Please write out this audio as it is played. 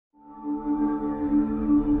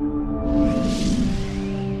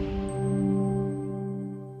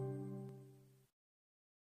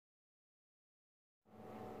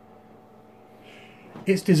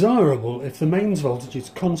It's desirable if the mains voltage is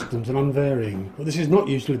constant and unvarying, but this is not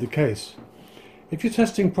usually the case. If you're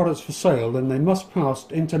testing products for sale, then they must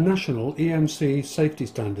pass international EMC safety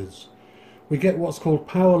standards. We get what's called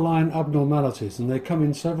Powerline Abnormalities, and they come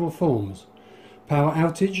in several forms. Power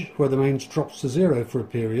outage, where the mains drops to zero for a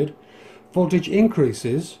period. Voltage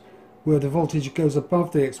increases, where the voltage goes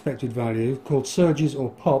above the expected value, called surges or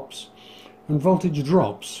pops. And voltage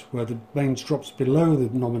drops, where the mains drops below the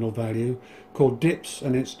nominal value, called dips,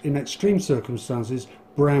 and in extreme circumstances,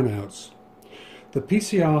 brownouts. The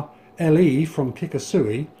PCR-LE from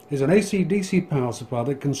Kikusui is an AC-DC power supply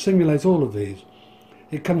that can simulate all of these.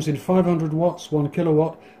 It comes in 500 watts, 1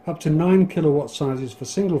 kilowatt, up to 9 kilowatt sizes for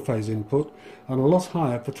single-phase input, and a lot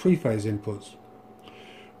higher for three-phase inputs.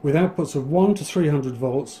 With outputs of 1 to 300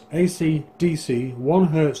 volts, AC, DC, 1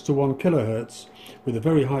 Hz to 1 kHz, with a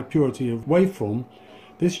very high purity of waveform,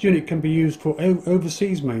 this unit can be used for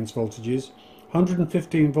overseas mains voltages,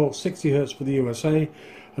 115 volts 60 Hz for the USA,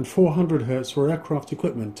 and 400 Hz for aircraft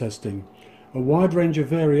equipment testing. A wide range of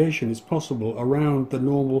variation is possible around the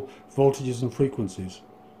normal voltages and frequencies.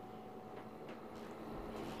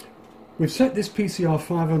 We've set this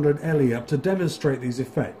PCR-500LE up to demonstrate these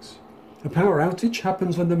effects. A power outage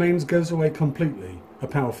happens when the mains goes away completely, a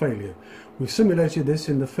power failure. We've simulated this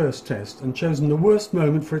in the first test and chosen the worst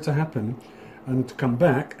moment for it to happen and to come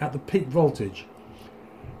back at the peak voltage.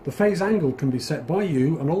 The phase angle can be set by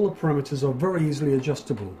you, and all the parameters are very easily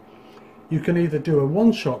adjustable. You can either do a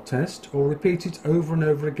one-shot test or repeat it over and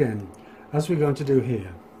over again, as we're going to do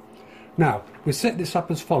here. Now, we set this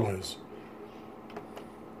up as follows.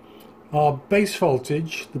 Our base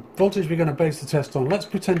voltage, the voltage we're going to base the test on, let's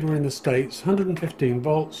pretend we're in the States, 115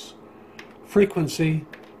 volts, frequency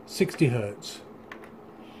 60 Hz.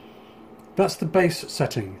 That's the base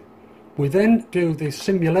setting. We then do the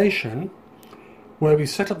simulation where we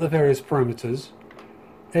set up the various parameters,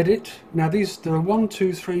 edit. Now there are 1,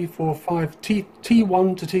 2, 3, 4, 5,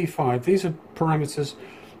 T1 to T5. These are parameters.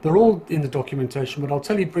 They're all in the documentation, but I'll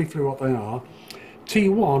tell you briefly what they are.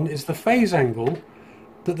 T1 is the phase angle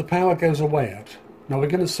that the power goes away at. Now we're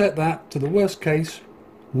going to set that to the worst case,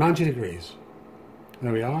 90 degrees.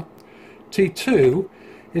 There we are. T2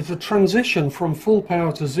 is the transition from full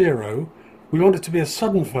power to zero. We want it to be a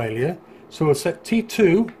sudden failure, so we'll set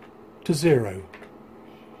T2 to 0.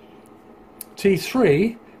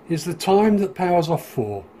 T3 is the time that power's off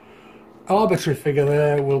for. Arbitrary figure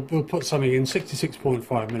there, we'll put something in, 66.5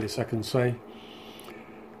 milliseconds say.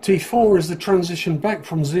 T4 is the transition back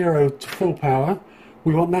from 0 to full power.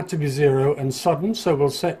 We want that to be 0 and sudden, so we'll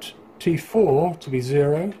set T4 to be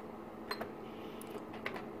 0.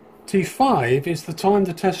 T5 is the time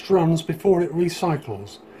the test runs before it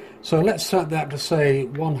recycles. So let's set that to say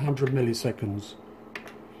 100 milliseconds.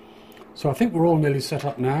 So I think we're all nearly set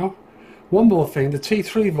up now. One more thing, the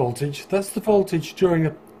T3 voltage, that's the voltage during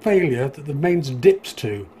a failure that the mains dips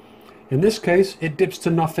to. In this case, it dips to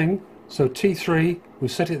nothing, so T3, we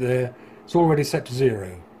set it there, it's already set to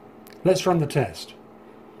 0. Let's run the test.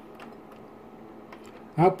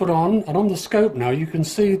 Output on, and on the scope now you can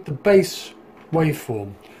see the base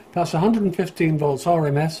waveform. That's 115 volts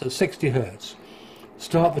RMS at 60 Hz.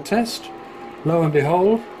 Start the test, lo and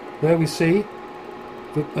behold, there we see,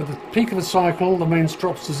 at the peak of the cycle the mains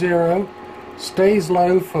drops to 0, stays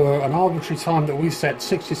low for an arbitrary time that we set,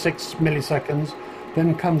 66 milliseconds,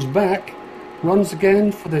 then comes back, runs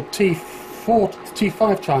again for the T4 to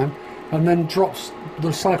T5 time, and then drops,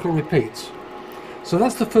 the cycle repeats. So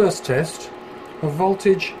that's the first test, a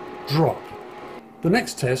voltage drop. The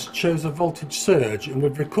next test shows a voltage surge, and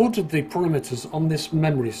we've recorded the parameters on this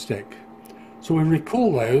memory stick. So we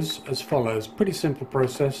recall those as follows, pretty simple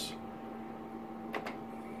process.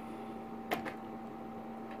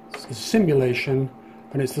 It's a simulation,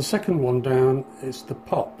 and it's the second one down, it's the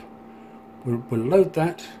pop. We'll load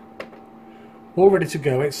that, all ready to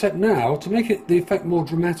go, except now, to make it the effect more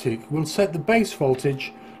dramatic, we'll set the base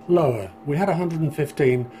voltage lower. We had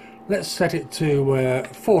 115, let's set it to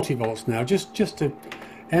 40 volts now, just to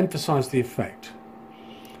emphasize the effect.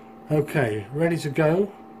 Okay, ready to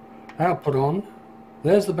go, output on,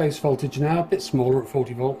 there's the base voltage now, a bit smaller at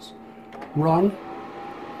 40 volts, run,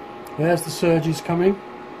 there's the surges coming,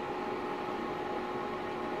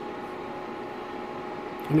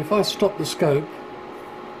 and if I stop the scope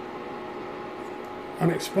and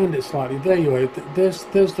expand it slightly, there you are, there's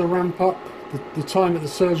the ramp up, the time at the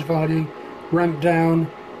surge value, ramp down,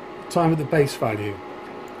 time at the base value.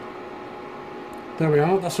 There we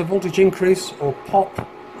are, that's a voltage increase or pop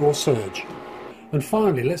or surge. And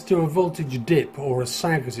finally, let's do a voltage dip, or a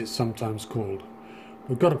sag as it's sometimes called.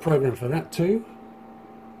 We've got a program for that too.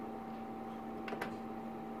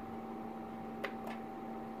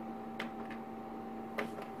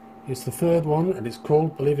 It's the third one, and it's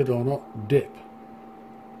called, believe it or not, dip.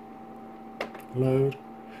 Load.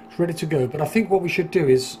 It's ready to go, but I think what we should do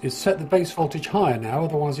is set the base voltage higher now,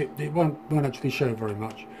 otherwise it won't actually show very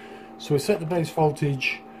much. So we set the base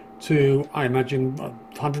voltage to, I imagine,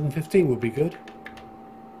 115 would be good.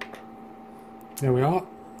 There we are,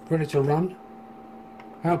 ready to run.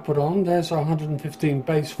 Output on, there's our 115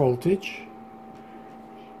 base voltage.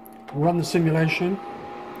 Run the simulation.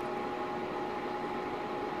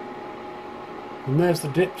 And there's the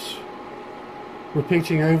dips,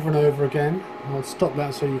 repeating over and over again. I'll stop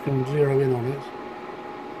that so you can zero in on it.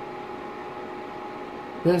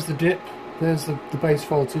 There's the dip, there's the base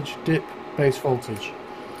voltage, dip, base voltage.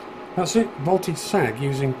 That's it, voltage sag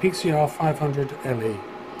using PCR-500-LE.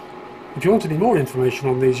 If you want any more information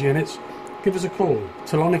on these units, give us a call.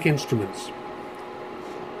 Telonic Instruments.